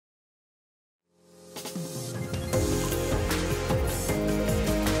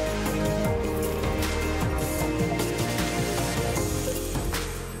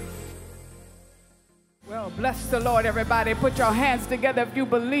Bless the Lord, everybody. Put your hands together if you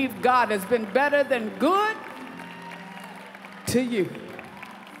believe God has been better than good to you.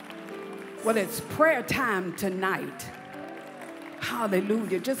 Well, it's prayer time tonight.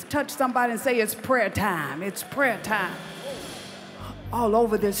 Hallelujah. Just touch somebody and say, it's prayer time. It's prayer time. All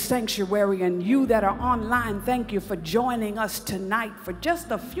over this sanctuary, and you that are online, thank you for joining us tonight for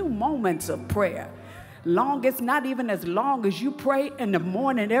just a few moments of prayer. Longest, not even as long as you pray in the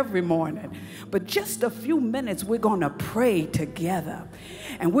morning every morning, but just a few minutes we're going to pray together.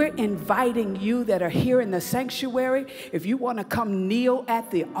 And we're inviting you that are here in the sanctuary, if you want to come kneel at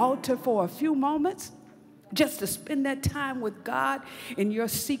the altar for a few moments, just to spend that time with God in your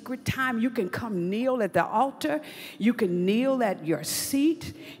secret time. You can come kneel at the altar. You can kneel at your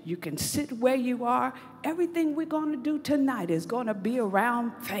seat. You can sit where you are. Everything we're going to do tonight is going to be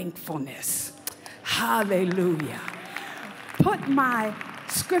around thankfulness. Hallelujah. Put my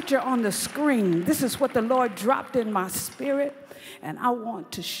scripture on the screen. This is what the Lord dropped in my spirit, and I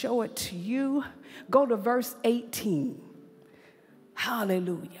want to show it to you. Go to verse 18.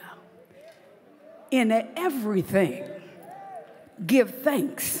 Hallelujah. In everything, give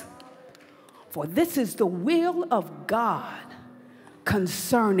thanks, for this is the will of God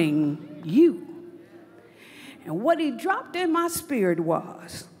concerning you. And what he dropped in my spirit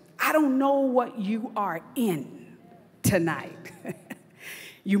was, I don't know what you are in tonight.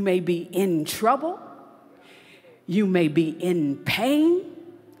 You may be in trouble. You may be in pain.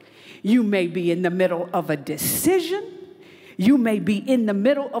 You may be in the middle of a decision. You may be in the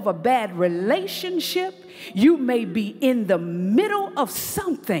middle of a bad relationship. You may be in the middle of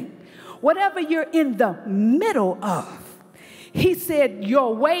something. Whatever you're in the middle of, he said,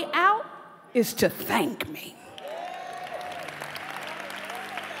 your way out is to thank me.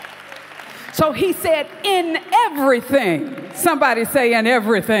 So he said, in everything, somebody say in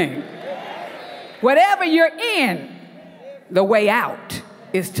everything. Whatever you're in, the way out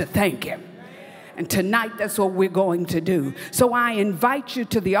is to thank him. And tonight, that's what we're going to do. So I invite you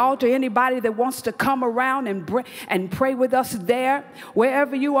to the altar. Anybody that wants to come around and pray with us there,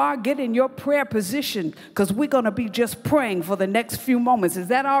 wherever you are, get in your prayer position, because we're going to be just praying for the next few moments. Is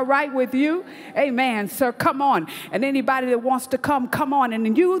that all right with you? Amen, sir. Come on. And anybody that wants to come, come on.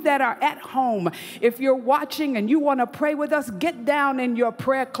 And you that are at home, if you're watching and you want to pray with us, get down in your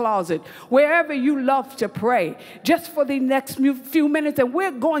prayer closet, wherever you love to pray, just for the next few minutes. And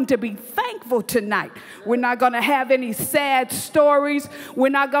we're going to be thankful tonight. We're not going to have any sad stories. We're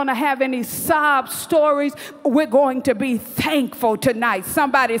not going to have any sob stories. We're going to be thankful tonight.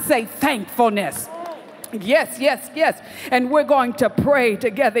 Somebody say thankfulness. Yes, yes, yes. And we're going to pray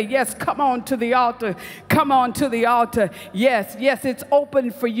together. Yes, come on to the altar. Come on to the altar. Yes, yes, it's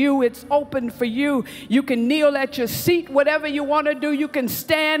open for you. It's open for you. You can kneel at your seat, whatever you want to do. You can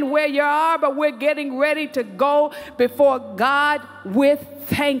stand where you are, but we're getting ready to go before God with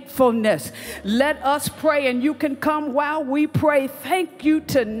thankfulness. Let us pray, and you can come while we pray. Thank you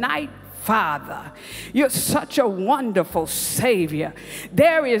tonight, Father. You're such a wonderful Savior.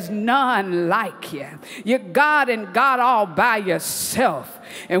 There is none like you. You're God and God all by yourself.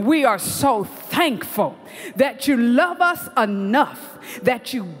 And we are so thankful that you love us enough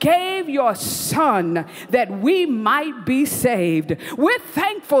that you gave your son that we might be saved. We're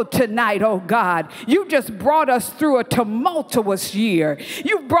thankful tonight, oh God. You just brought us through a tumultuous year.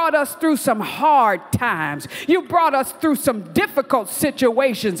 You brought us through some hard times. You brought us through some difficult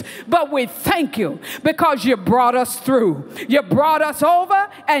situations. But we thank you because you brought us through. You brought us over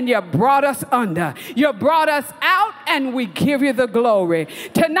and you brought us under. You brought us out and we give you the glory.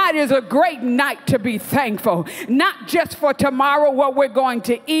 Tonight is a great night to be thankful, not just for tomorrow, what we're going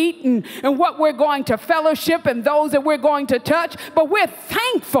to eat and what we're going to fellowship and those that we're going to touch, but we're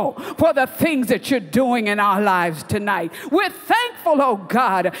thankful for the things that you're doing in our lives tonight. We're thankful, oh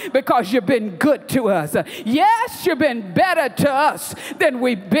God, because you've been good to us. Yes, you've been better to us than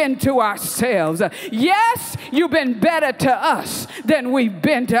we've been to ourselves. Yes, you've been better to us than we've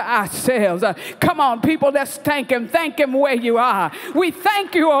been to ourselves. Come on, people, let's thank him. Thank him where you are. We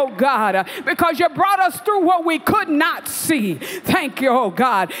thank you, oh God, because you brought us through what we could not see. Thank you, oh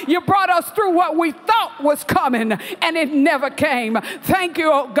God. You brought us through what we thought was coming and it never came. Thank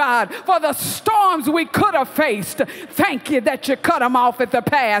you, oh God, for the storms we could have faced. Thank you that you cut them off at the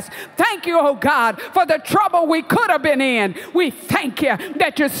pass. Thank you, oh God, for the trouble we could have been in. We thank you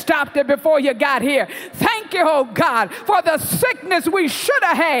that you stopped it before you got here. Thank you, oh God, for the sickness we should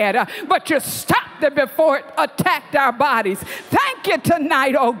have had, but you stopped it before it attacked our bodies. Thank thank you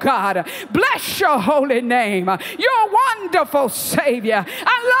tonight, oh God. Bless your holy name. You're a wonderful Savior.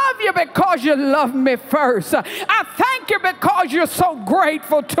 I love you because you love me first. I thank you because you're so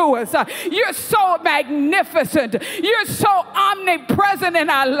grateful to us. You're so magnificent. You're so omnipresent in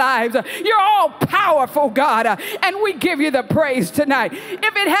our lives. You're all powerful, God, and we give you the praise tonight.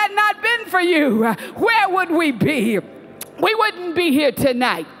 If it had not been for you, where would we be? We wouldn't be here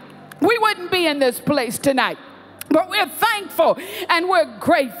tonight. We wouldn't be in this place tonight. But we're thankful and we're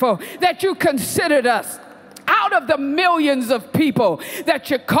grateful that you considered us out of the millions of people that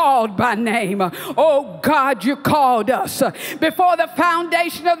you called by name. Oh God, you called us. Before the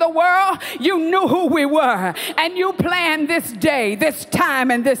foundation of the world, you knew who we were. And you planned this day, this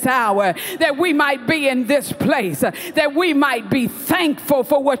time, and this hour that we might be in this place, that we might be thankful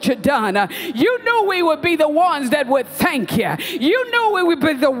for what you've done. You knew we would be the ones that would thank you. You knew we would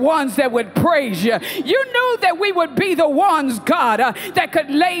be the ones that would praise you. You knew that we would be the ones, God, that could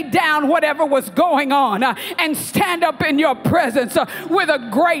lay down whatever was going on and stand up in your presence with a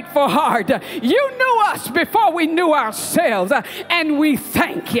grateful heart. You knew us before we knew ourselves, and we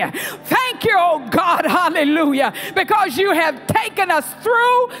thank you. Thank you, oh God, hallelujah, because you have taken us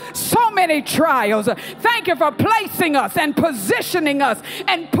through so many trials. Thank you for placing us and positioning us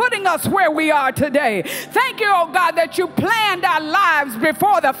and putting us where we are today. Thank you, oh God, that you planned our lives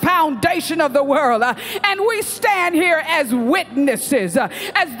before the foundation of the world, and we stand here as witnesses,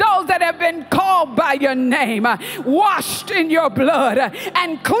 as those that have been called by your name, washed in your blood,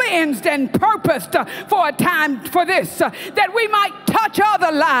 and cleansed and purposed for a time for this, that we might touch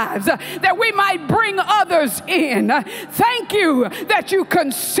other lives, that we might bring others in. Thank you that you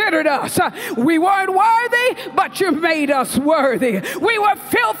considered us. We weren't worthy, but you made us worthy. We were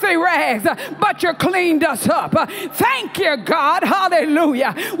filthy rags, but you cleaned us up. Thank you, God.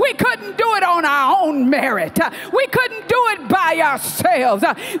 Hallelujah. We couldn't do it on our own merit. We couldn't do it by ourselves.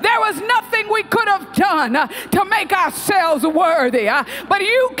 There was nothing we could have done to make ourselves worthy. But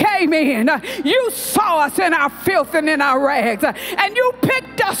you came in. You saw us in our filth and in our rags, and you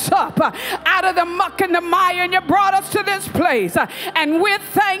picked us up out of the muck and the mire, and you brought us to this place. And we're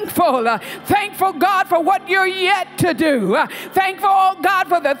thankful. Thankful, God, for what you're yet to do. Thankful, oh God,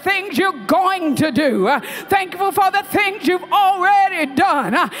 for the things you're going to do. Thankful for the things you've already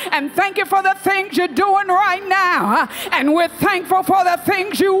done. And thank you for the things you're doing right now. And we're thankful for the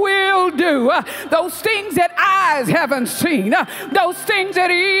things you will do. Those things that eyes haven't seen. Those things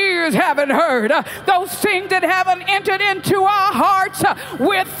that ears haven't heard. Those things that haven't entered into our hearts.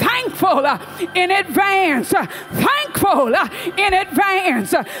 We're thankful in advance. Thankful in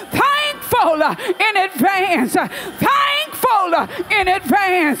advance. Thankful in advance. Thankful in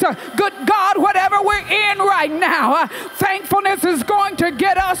advance. Good God, whatever we're in right now, thankfulness is going to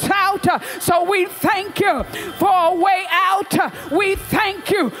get us out. So we thank you for a way out. We thank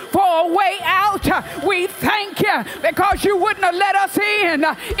you for a way out. We thank you because you wouldn't have let us in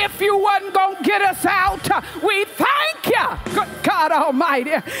if you wasn't going to get us out. We thank you. Good God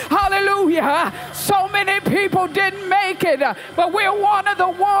Almighty. Hallelujah. So many people didn't make it, but we're one of the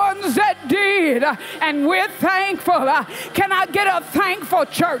ones that did. And we're thankful. Can I get a thankful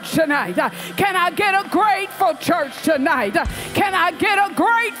church tonight? Can I get a grateful church tonight? Can I get a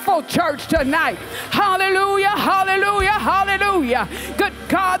grateful church tonight? Hallelujah, hallelujah, hallelujah. Good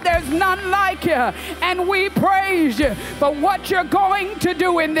God, there's none like you. And we praise you for what you're going to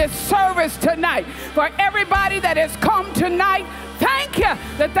do in this service tonight. For everybody that has come tonight, thank you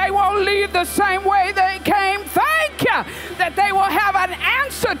that they won't leave the same way they came. Thank you that they will have an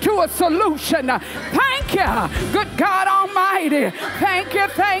answer to a solution. Thank you, good God Almighty. Thank you,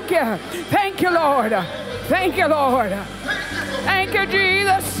 thank you. Thank you, Lord. Thank you, Lord. Thank you,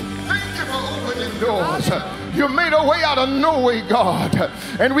 Jesus. Thank you for opening doors. You made a way out of no way, God.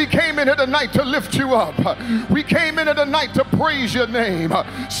 And we came in here tonight to lift you up. We came in here tonight to praise your name.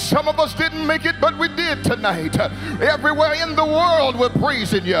 Some of us didn't make it, but we did tonight. Everywhere in the world we're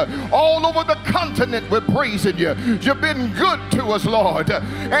praising you. All over the continent we're praising you. You've been good to us, Lord.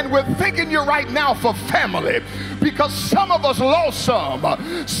 And we're thanking you right now for family. Because some of us lost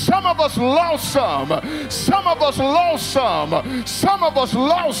some. Some of us lost some. Some of us lost some. Some of us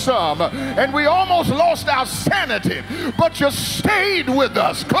lost some. And we almost lost our sanity, but you stayed with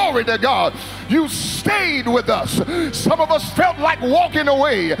us. Glory to God.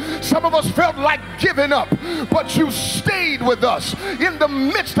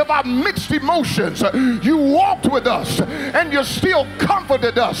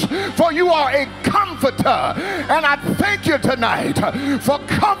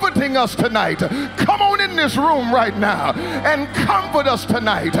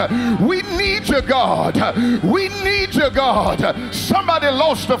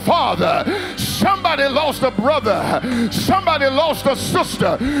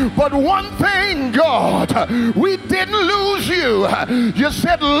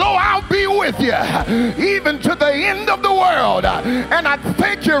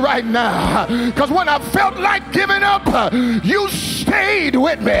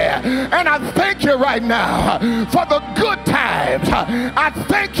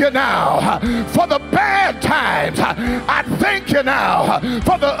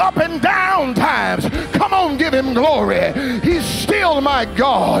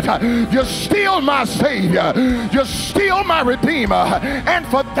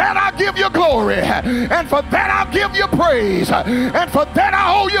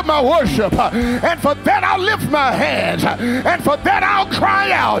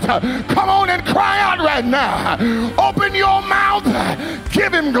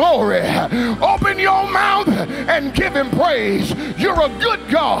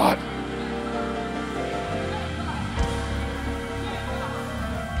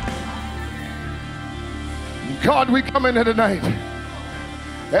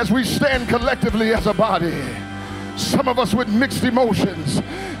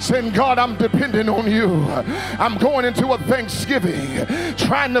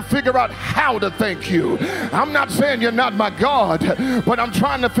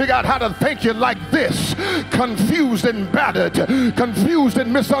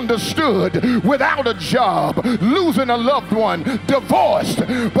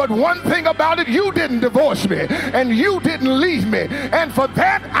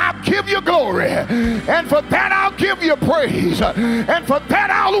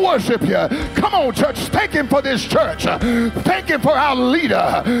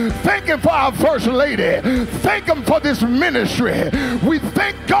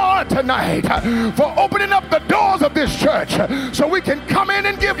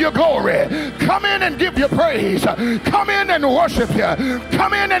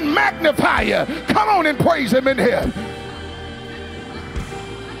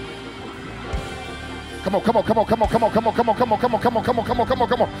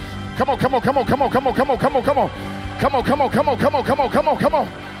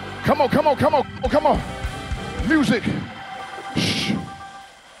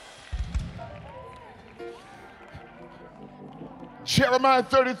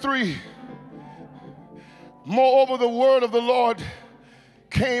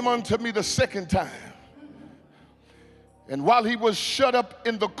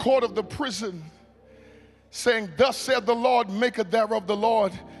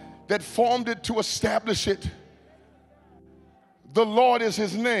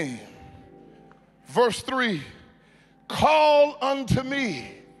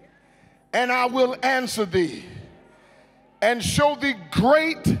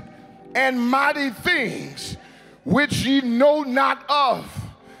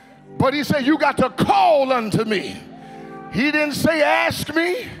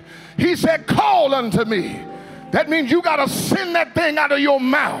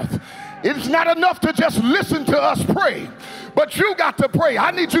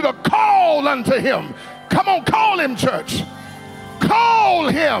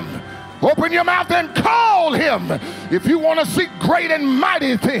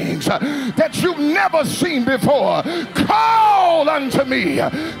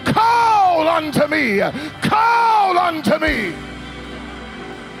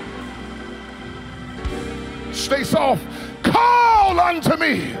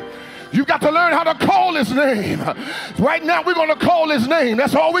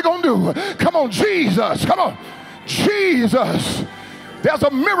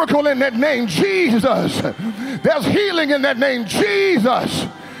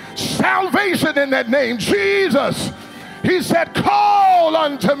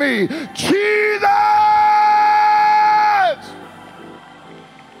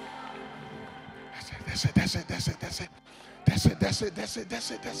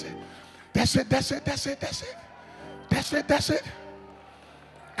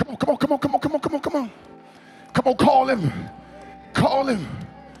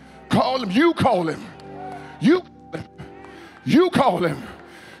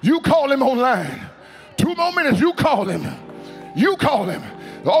 You call him online. 2 more minutes, you call him. You call him.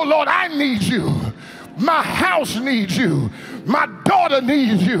 Oh, Lord, I need you. My house needs you. My daughter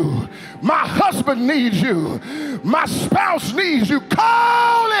needs you. My husband needs you. My spouse needs you.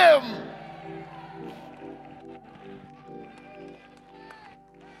 Call him.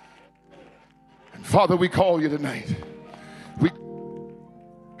 And Father, we call you tonight.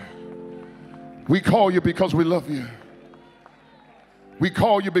 We call you because we love you. We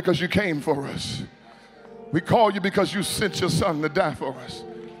call you because you came for us. We call you because you sent your son to die for us.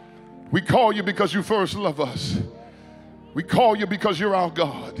 We call you because you first love us. We call you because you're our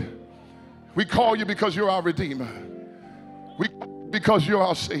God. We call you because you're our Redeemer. We call you because you're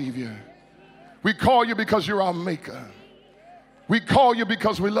our Savior. We call you because you're our Maker. We call you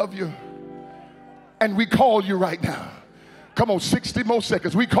because we love you. And we call you right now. Come on, 60 more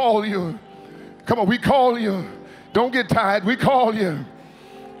seconds. We call you. Come on, we call you. Don't get tired. We call you.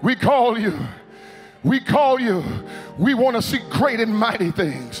 We call you. We call you. We want to see great and mighty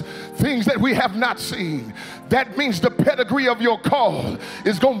things, things that we have not seen. That means the pedigree of your call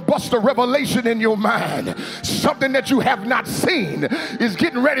is going to bust a revelation in your mind. Something that you have not seen is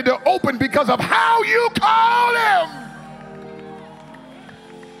getting ready to open because of how you call him.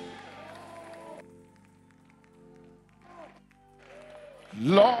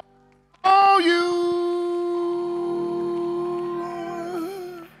 Lord, oh, you.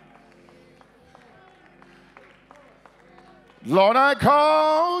 Lord, I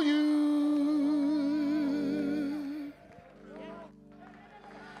call you.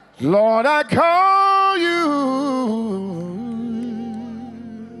 Lord, I call you.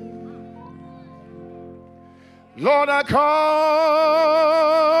 Lord, I call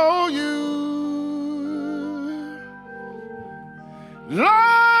you.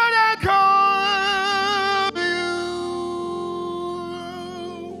 Lord, I call you.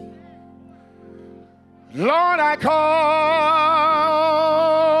 Lord, I call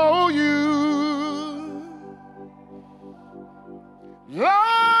you.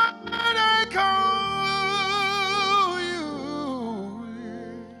 Lord, I call you.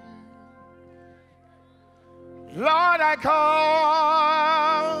 Lord, I call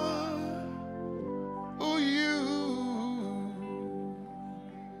you.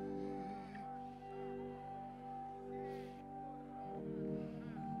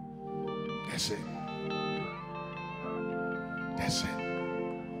 That's it. That's it.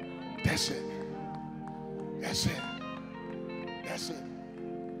 That's it. That's it. That's it.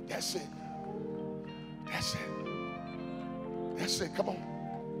 That's it. That's it. That's it. Come on.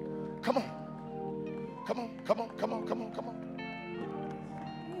 Come on. Come on. Come on. Come on. Come on. Come on.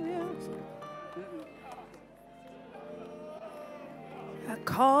 I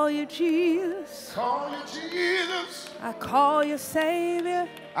call you Jesus. Call you Jesus. I call you Savior.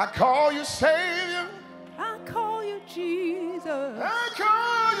 I call you Savior. I call you Jesus. I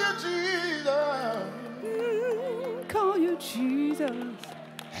call you Jesus. Call you Jesus.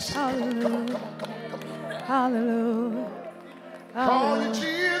 Hallelujah. Come on, come on, come on, come on. Hallelujah. Call you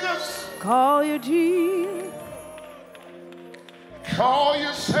Jesus. Call you Jesus. Call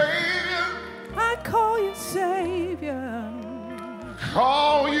you Savior. I call you Savior.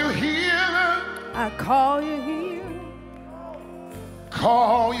 Call you Healer. I call you Healer.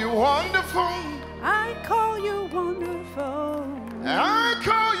 Call you Wonderful. I call you Wonderful. I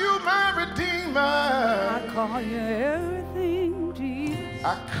call you my Redeemer. I call you everything, Jesus.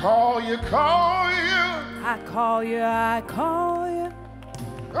 I call you, call you. I call you, I call you.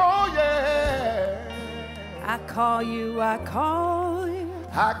 Oh yeah. I call you, I call you.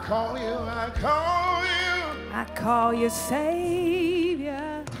 I call you, I call you. I call you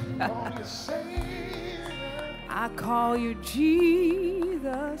Savior. Call you Savior. I call you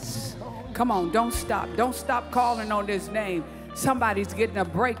Jesus. Come on, don't stop. Don't stop calling on this name. Somebody's getting a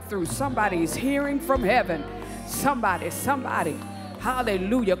breakthrough. Somebody's hearing from heaven. Somebody.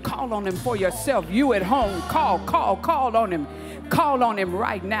 Hallelujah. Call on him for yourself. You at home, call on him. Call on him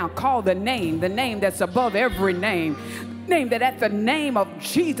right now. Call the name that's above every name. Name that at the name of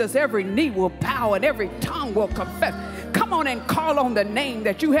Jesus, every knee will bow and every tongue will confess. Come on and call on the name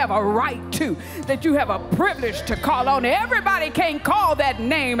that you have a right to, that you have a privilege to call on. Everybody can't call that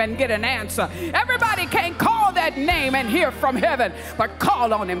name and get an answer. Everybody can't call that name and hear from heaven, but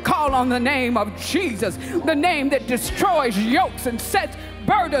call on him. Call on the name of Jesus, the name that destroys yokes and sets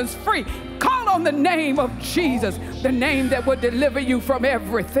burdens free. Call on the name of Jesus, the name that will deliver you from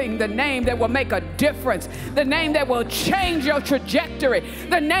everything, the name that will make a difference, the name that will change your trajectory,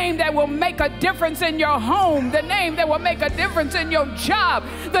 the name that will make a difference in your home, the name that will make a difference in your job,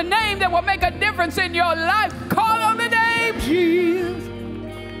 the name that will make a difference in your life. Call on the name Jesus.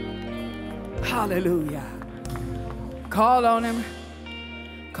 Hallelujah. Call on him.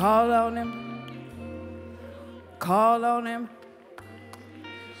 Call on him. Call on him.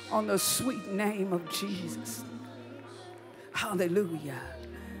 On the sweet name of Jesus. Hallelujah.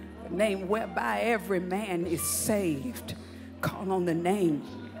 The name whereby every man is saved. Call on the name.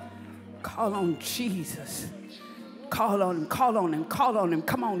 Call on Jesus. Call on him, call on him, call on him.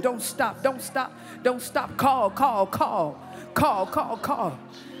 Come on, don't stop, don't stop, don't stop. Call, call, call, call, call, call,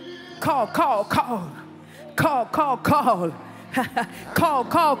 call, call, call, call,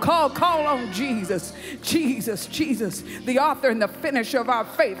 call, call. Call on Jesus. Jesus, Jesus, the author and the finisher of our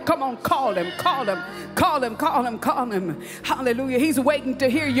faith. Come on, call him, call him, call him, call him, call him. Hallelujah. He's waiting to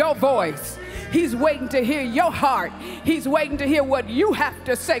hear your voice. He's waiting to hear your heart. He's waiting to hear what you have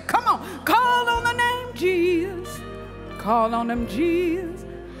to say. Come on, call on the name Jesus. Call on him, Jesus.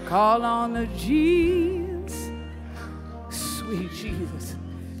 Call on the Jesus. Sweet Jesus.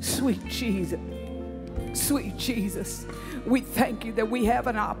 Sweet Jesus. Sweet Jesus. We thank you that we have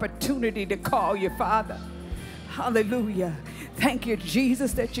an opportunity to call you, Father. Hallelujah. Thank you,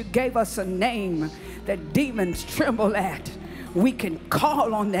 Jesus, that you gave us a name that demons tremble at. We can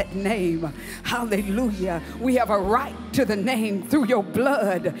call on that name. Hallelujah. We have a right to the name through your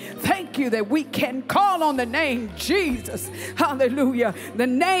blood. Thank you that we can call on the name Jesus. Hallelujah. The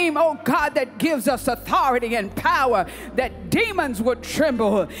name, oh God, that gives us authority and power, that demons would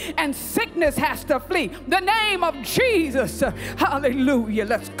tremble and sickness has to flee. The name of Jesus. Hallelujah.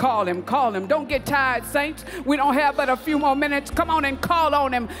 Let's call him. Call him. Don't get tired, saints. We don't have but a few more minutes. Come on and call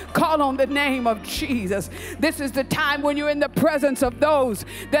on him. Call on the name of Jesus. This is the time when you're in the presence of those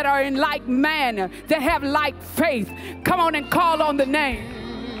that are in like manner, that have like faith. Come on and call on the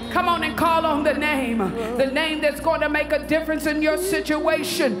name. Come on and call on the name that's going to make a difference in your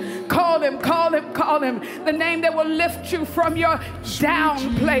situation. Call him, call him, call him. The name that will lift you from your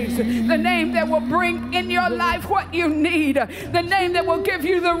down place. The name that will bring in your life what you need. The name that will give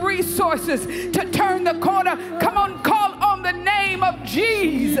you the resources to turn the corner. Come on, call on the name of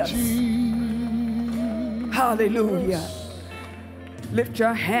Jesus. Hallelujah. Lift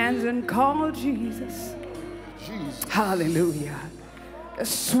your hands and call Jesus. Hallelujah. The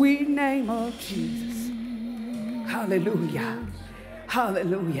sweet name of Jesus. Hallelujah.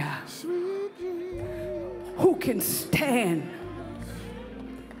 Hallelujah. Who can stand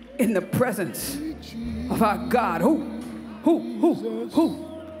in the presence of our God? Who?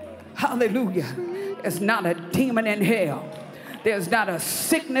 Hallelujah. There's not a demon in hell. There's not a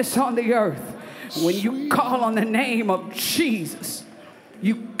sickness on the earth. When you call on the name of Jesus,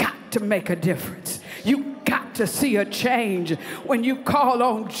 you got to make a difference. You got to see a change when you call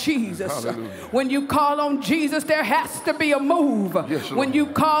on Jesus. Hallelujah. When you call on Jesus, there has to be a move. Yes, when you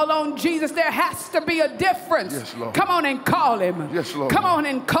call on Jesus, there has to be a difference. Yes, Come on and call him. Yes, come on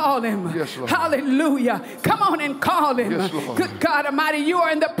and call him. Yes, hallelujah. Come on and call him. Yes, good God Almighty, you are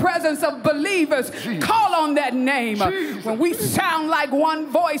in the presence of believers. Jesus. Call on that name. Jesus. When we sound like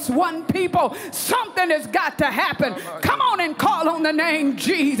one voice, one people, something has got to happen. Come on and call on the name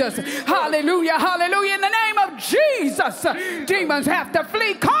Jesus. Hallelujah. Hallelujah. In the name of Jesus, demons have to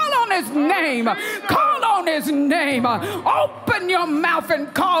flee. Call on his name. Call on his name. Open your mouth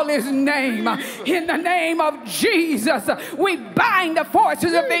and call his name. In the name of Jesus, we bind the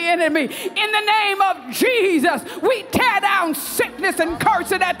forces of the enemy. In the name of Jesus, we tear down sickness and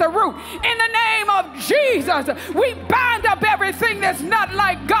curse it at the root. In the name of Jesus, we bind up everything that's not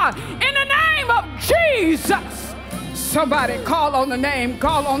like God. In the name of Jesus. Somebody call on the name,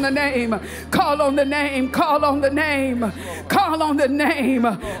 call on the name, call on the name, call on the name, call on the name.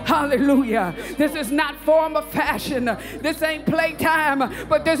 Hallelujah. This is not form or fashion. This ain't playtime,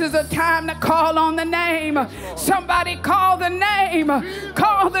 but this is a time to call on the name. Somebody call the name.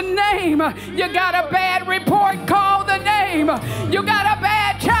 Call the name. You got a bad report, call the name. You got a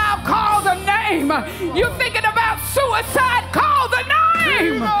bad child, call the name. You're thinking about suicide, call the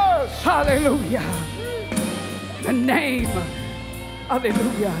name. Hallelujah. The name,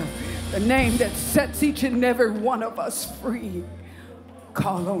 hallelujah, the name that sets each and every one of us free.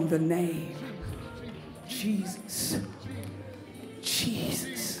 Call on the name, Jesus,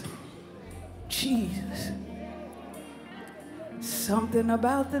 Jesus, Jesus. Something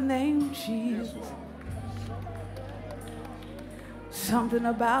about the name Jesus. Something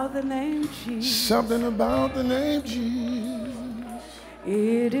about the name Jesus. Something about the name Jesus.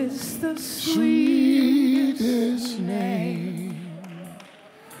 It is the sweetest name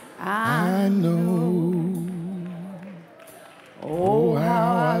I know. Oh,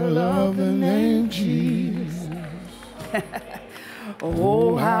 how I love the name Jesus.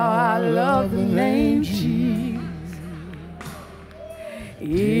 Oh, how I love the name Jesus.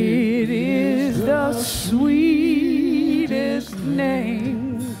 It is the sweetest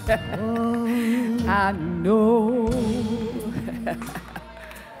name I know.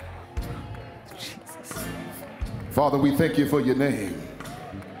 Jesus. Father, we thank you for your name.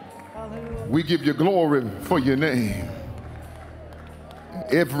 We give you glory for your name.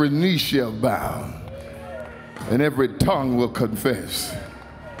 Every knee shall bow and every tongue will confess.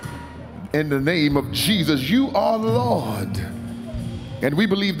 In the name of Jesus, you are Lord. And we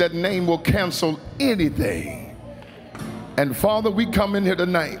believe that name will cancel anything. And Father, we come in here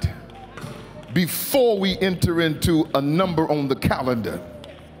tonight before we enter into a number on the calendar.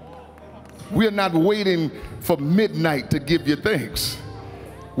 We're not waiting for midnight to give you thanks.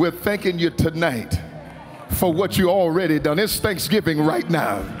 We're thanking you tonight for what you already done. It's Thanksgiving right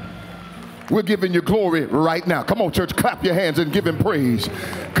now. We're giving you glory right now. Come on, church, clap your hands and give him praise.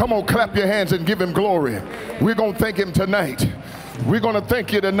 Come on, clap your hands and give him glory. We're going to thank him tonight. We're going to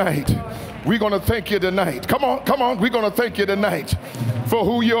thank you tonight. We're going to thank you tonight. Come on, come on. We're going to thank you tonight for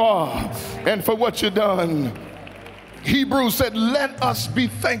who you are and for what you've done. Hebrews said, let us be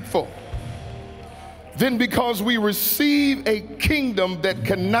thankful. Then because we receive a kingdom that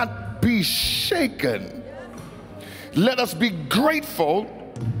cannot be shaken, let us be grateful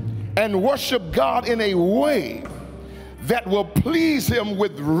and worship God in a way that will please him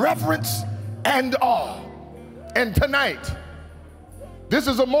with reverence and awe. And tonight, this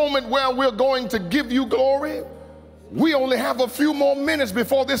is a moment where we're going to give you glory. We only have a few more minutes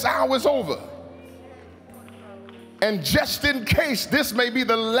before this hour is over. And just in case this may be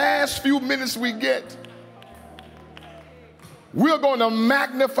the last few minutes we get, we're going to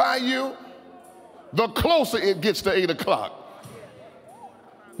magnify you the closer it gets to 8 o'clock.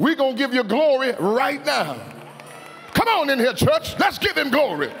 We're going to give you glory right now. Come on in here, church. Let's give him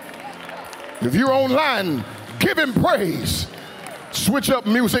glory. If you're online, give him praise. Switch up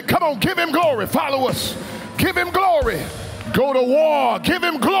music. Come on, give him glory. Follow us. Give him glory. Go to war. Give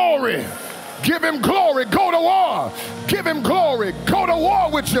him glory. Give him glory. Go to war. Give him glory. Go to war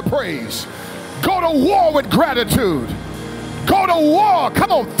with your praise. Go to war with gratitude. Go to war.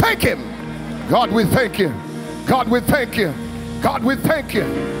 Come on, thank him. God, we thank you. God, we thank you. God, we thank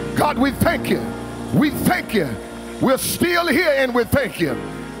you. God, we thank you. We thank you. We're still here and we thank you.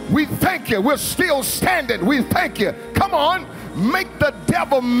 We thank you. We're still standing. We thank you. Come on, make the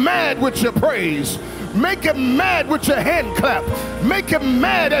devil mad with your praise. Make him mad with your hand clap. Make him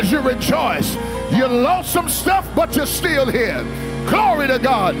mad as you rejoice. You lost some stuff, but you're still here. Glory to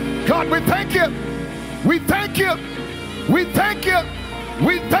God. God, we thank you. We thank you. We thank you.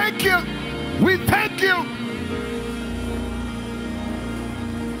 We thank you. We thank you.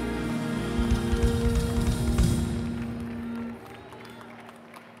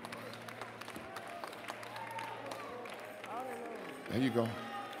 There you go.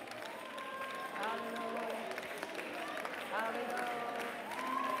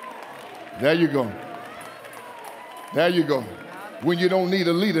 There you go. There you go. When you don't need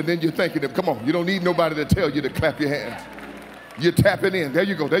a leader, then you're thanking him. Come on. You don't need nobody to tell you to clap your hands. You're tapping in. There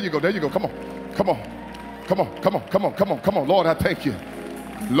you go. There you go. There you go. Come on. Come on. Come on. Come on. Come on. Come on. Come on. Lord, I thank you.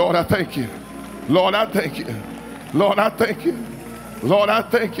 Lord, I thank you. Lord, I thank you. Lord, I thank you. Lord, I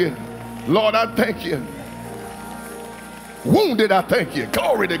thank you. Lord, I thank you. Wounded, I thank you.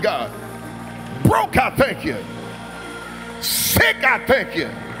 Glory to God. Broke, I thank you. Sick, I thank you.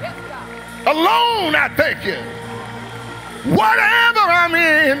 Alone, I thank you. Whatever I'm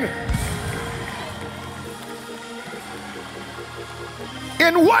in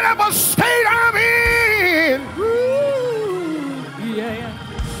whatever state I'm in. Ooh, yeah.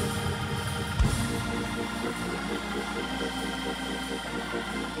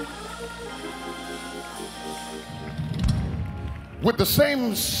 With the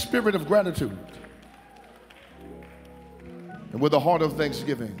same spirit of gratitude and with a heart of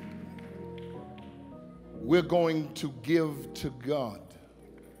thanksgiving, we're going to give to God,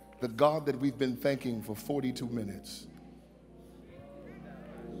 the God that we've been thanking for 42 minutes,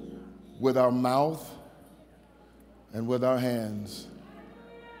 with our mouth and with our hands.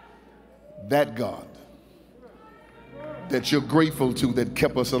 That God that you're grateful to that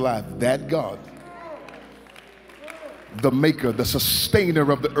kept us alive, that God, the maker, the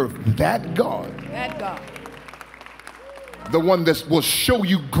sustainer of the earth, that God, the one that will show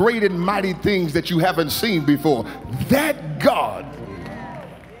you great and mighty things that you haven't seen before, that God,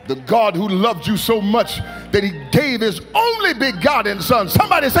 the God who loved you so much that he gave his only begotten son.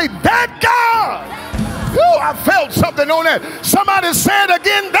 Somebody say, that God. Ooh, I felt something on that. Somebody say it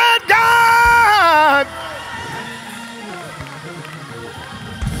again, that God.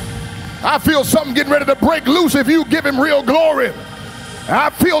 I feel something getting ready to break loose if you give him real glory. I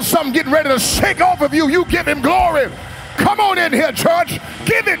feel something getting ready to shake off of you. You give him glory. Come on in here, church.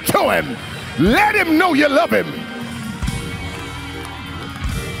 Give it to him. Let him know you love him.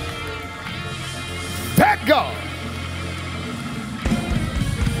 That God.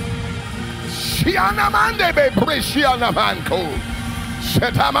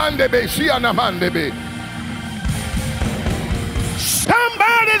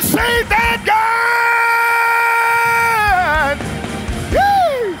 Somebody say that God.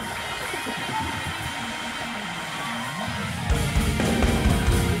 Woo!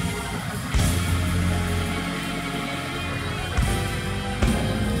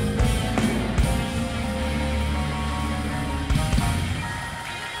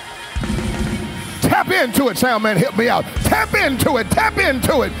 Tap into it, sound man, help me out. Tap into it, tap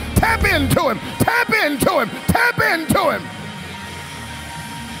into it, tap into him, tap into him, tap into him.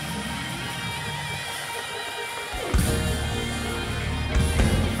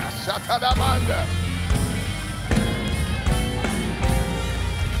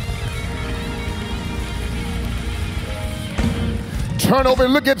 Turn over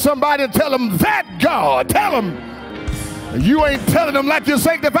and look at somebody and tell them that God. Tell them. You ain't telling them like you're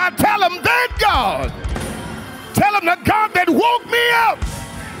sanctified. Tell them that God. Tell them the God that woke me up.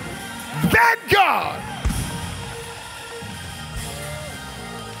 That God.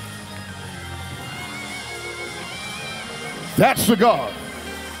 That's the God.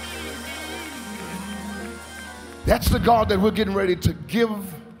 That's the God that we're getting ready to give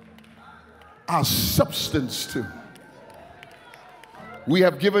our substance to. We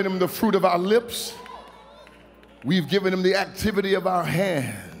have given him the fruit of our lips. We've given him the activity of our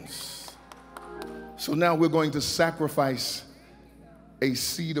hands. So now we're going to sacrifice a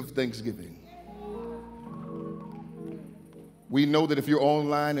seed of thanksgiving. We know that if you're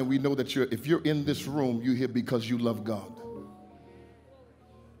online, and we know that if you're in this room, you're here because you love God.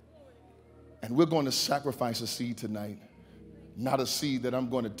 And we're going to sacrifice a seed tonight. Not a seed that I'm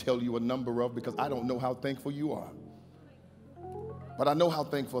going to tell you a number of, because I don't know how thankful you are. But I know how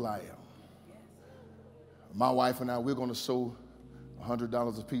thankful I am. My wife and I, we're going to sow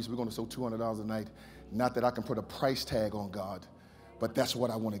 $100 a piece. We're going to sow $200 a night. Not that I can put a price tag on God, but that's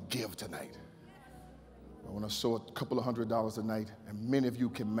what I want to give tonight. I want to sow a couple of $100s a night, and many of you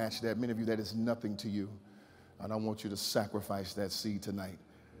can match that. Many of you, that is nothing to you. And I want you to sacrifice that seed tonight.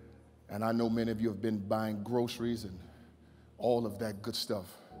 And I know many of you have been buying groceries and all of that good stuff,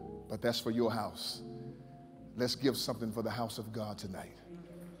 but that's for your house. Let's give something for the house of God tonight.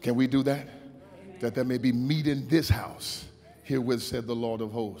 Can we do that? That there may be meat in this house. Herewith said the Lord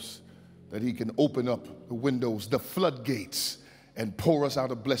of hosts, that he can open up the windows, the floodgates, and pour us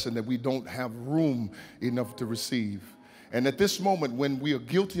out a blessing that we don't have room enough to receive. And at this moment, when we are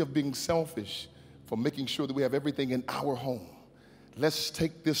guilty of being selfish for making sure that we have everything in our home, let's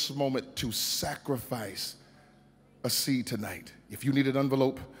take this moment to sacrifice a seed tonight. If you need an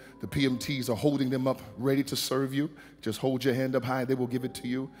envelope, the PMTs are holding them up, ready to serve you. Just hold your hand up high, they will give it to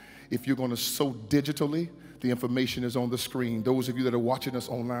you. If you're going to sow digitally, the information is on the screen. Those of you that are watching us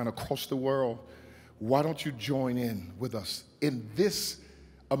online across the world, why don't you join in with us in this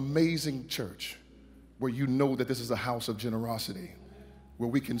amazing church where you know that this is a house of generosity, where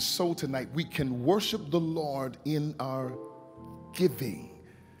we can sow tonight. We can worship the Lord in our giving,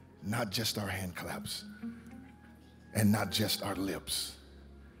 not just our hand claps and not just our lips,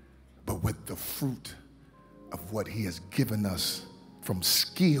 but with the fruit of what he has given us from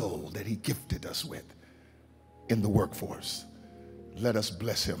skill that he gifted us with in the workforce. Let us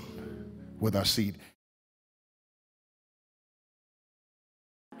bless him with our seed.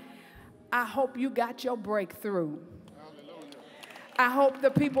 I hope you got your breakthrough. I hope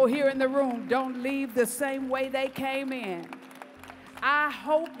the people here in the room don't leave the same way they came in. I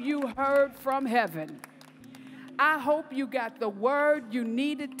hope you heard from heaven. I hope you got the word you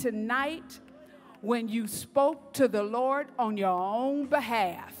needed tonight when you spoke to the Lord on your own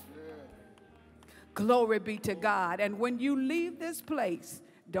behalf. Glory be to God. And when you leave this place,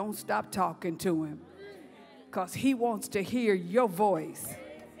 don't stop talking to him, because he wants to hear your voice.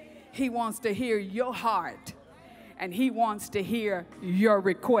 He wants to hear your heart, and he wants to hear your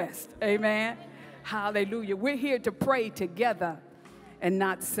request. Amen. Hallelujah. We're here to pray together, and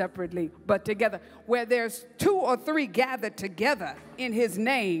not separately, but together. Where there's 2 or 3 gathered together in his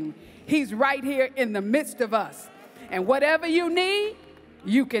name, he's right here in the midst of us. And whatever you need,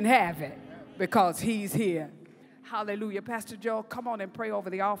 you can have it, because he's here. Hallelujah. Pastor Joel, come on and pray over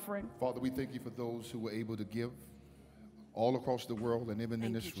the offering. Father, we thank you for those who were able to give all across the world and even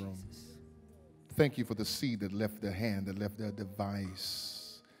in this room. Thank you for the seed that left their hand, that left their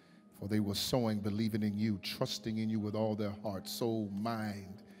device. For they were sowing, believing in you, trusting in you with all their heart, soul,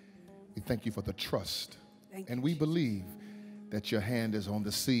 mind. We thank you for the trust. And we believe that your hand is on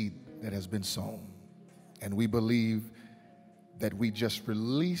the seed that has been sown. And we believe that we just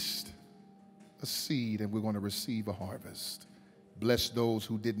released a seed and we're going to receive a harvest. Bless those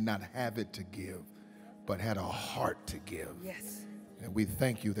who did not have it to give, but had a heart to give. Yes. And we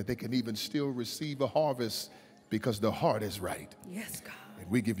thank you that they can even still receive a harvest because the heart is right. Yes, God. And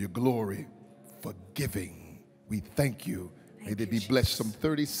we give you glory for giving. We thank you. May they be blessed some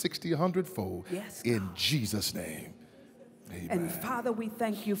 30, 60, 100-fold. Yes, in Jesus' name. Amen. And Father, we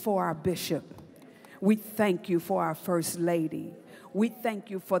thank you for our bishop. We thank you for our first lady. We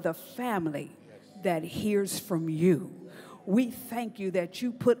thank you for the family that hears from you. We thank you that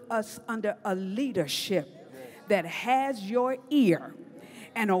you put us under a leadership that has your ear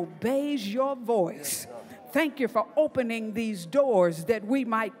and obeys your voice. Thank you for opening these doors that we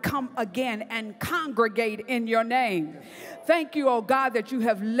might come again and congregate in your name. Thank you, oh God, that you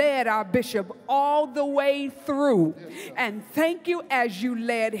have led our bishop all the way through. And thank you, as you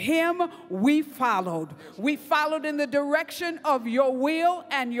led him, we followed. We followed in the direction of your will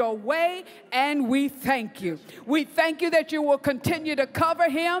and your way, and we thank you. We thank you that you will continue to cover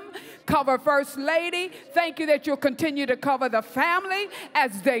him, cover First Lady. Thank you that you'll continue to cover the family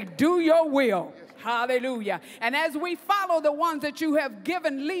as they do your will. Hallelujah. And as we follow the ones that you have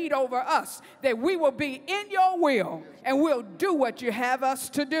given lead over us, that we will be in your will and we'll do what you have us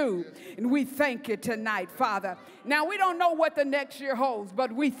to do. And we thank you tonight, Father. Now, we don't know what the next year holds,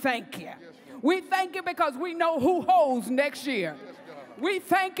 but we thank you. We thank you because we know who holds next year. We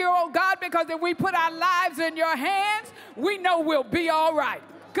thank you, oh God, because if we put our lives in your hands, we know we'll be all right.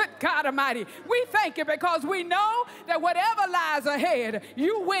 Good God Almighty. We thank you because we know that whatever lies ahead,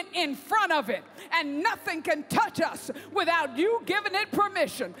 you went in front of it, and nothing can touch us without you giving it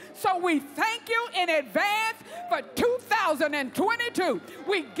permission. So we thank you in advance for 2022.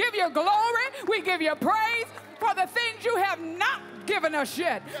 We give you glory. We give you praise for the things you have not given us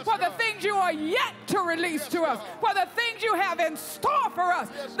yet, for the things you are yet to release to us, for the things you have in store for us,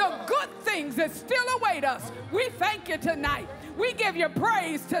 the good things that still await us. We thank you tonight. We give you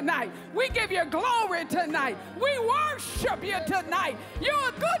praise tonight. We give you glory tonight. We worship you tonight. You're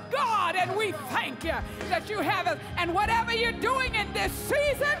a good God, and we thank you that you have us. And whatever you're doing in this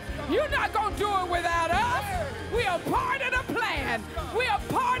season, you're not going to do it without us. We are part of the plan. We are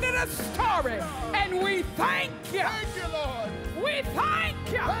part of the story. And we thank you. Thank you, Lord. We thank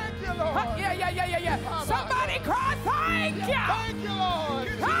you. Thank you, Lord. Yeah. Somebody cry, thank you. Thank you, Lord.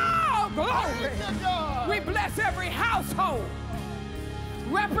 Oh, glory. Thank you, God. We bless every household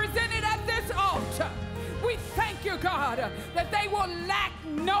represented at this altar. We thank you, God, that they will lack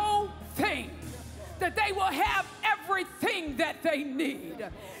no thing, that they will have everything that they need,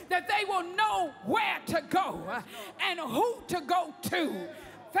 that they will know where to go and who to go to.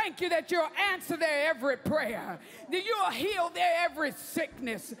 Thank you that you'll answer their every prayer, that you'll heal their every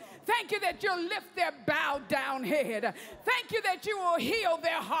sickness. Thank you that you'll lift their bowed down head. Thank you that you will heal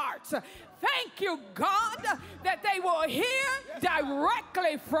their hearts. Thank you, God, that they will hear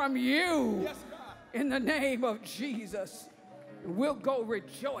directly from you. In the name of Jesus, we'll go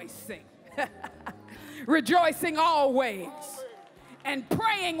rejoicing. Rejoicing always and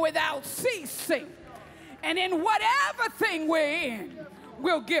praying without ceasing. And in whatever thing we're in,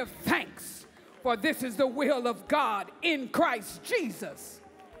 we'll give thanks, for this is the will of God in Christ Jesus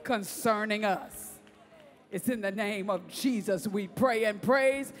concerning us. It's in the name of Jesus we pray and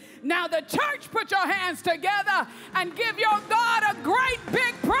praise. Now the church, put your hands together and give your God a great big